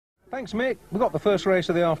Thanks, Mick. We've got the first race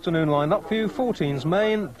of the afternoon lined up for you. 14's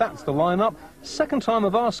main, that's the lineup. Second time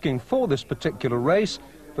of asking for this particular race,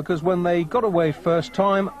 because when they got away first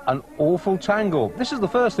time, an awful tangle. This is the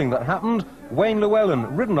first thing that happened. Wayne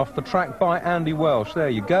Llewelyn ridden off the track by Andy Welsh. There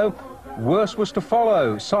you go. Worse was to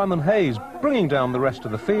follow. Simon Hayes bringing down the rest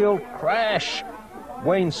of the field. Crash!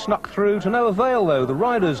 Wayne snuck through to no avail, though. The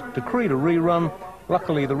riders decreed a rerun.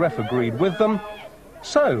 Luckily, the ref agreed with them.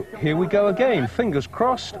 So, here we go again. Fingers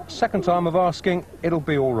crossed. Second time of asking, it'll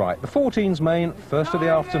be all right. The 14's main, first of the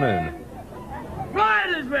afternoon.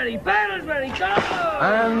 Riders ready, bailers ready, go!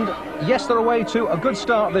 And yes, they're away to a good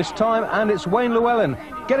start this time, and it's Wayne Llewelyn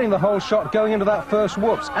getting the whole shot going into that first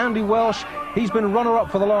whoops. Andy Welsh, he's been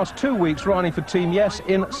runner-up for the last 2 weeks riding for Team Yes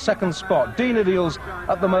in second spot. Dean Ideals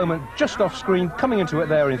at the moment just off screen, coming into it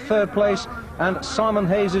there in third place, and Simon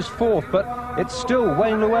Hayes is fourth, but it's still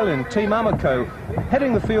Wayne Llewelyn, Team Amoco,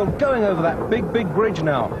 heading the field, going over that big bridge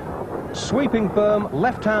now. Sweeping berm,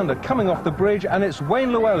 left-hander coming off the bridge, and it's Wayne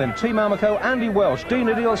Llewelyn, Team Amoco, Andy Welsh, Dean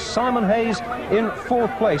Ideals, Simon Hayes in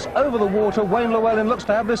fourth place. Over the water, Wayne Llewelyn looks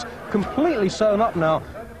to have this completely sewn up now,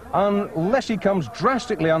 unless he comes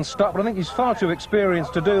drastically unstuck, but I think he's far too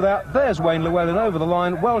experienced to do that. There's Wayne Llewelyn over the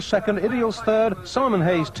line, Welsh second, Ideals third, Simon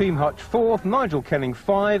Hayes, Team Hutch fourth, Nigel Kenning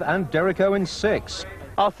 5, and Derek Owen 6.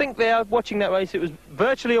 I think there, watching that race, it was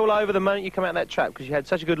virtually all over the moment you come out that track because you had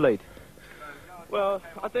such a good lead. Well,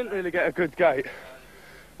 I didn't really get a good gate.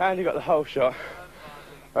 Andy got the whole shot,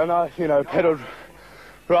 and I, pedalled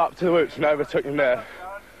right up to the whoops and overtook him there.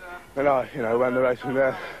 And I, won the race from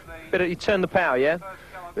there. But you turned the power, yeah?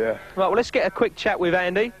 Yeah. Right, well, let's get a quick chat with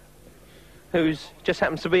Andy, who's just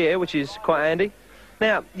happens to be here, which is quite handy.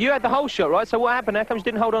 Now, you had the whole shot, right? So what happened? How come you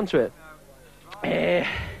didn't hold on to it?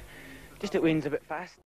 Just it wins a bit fast.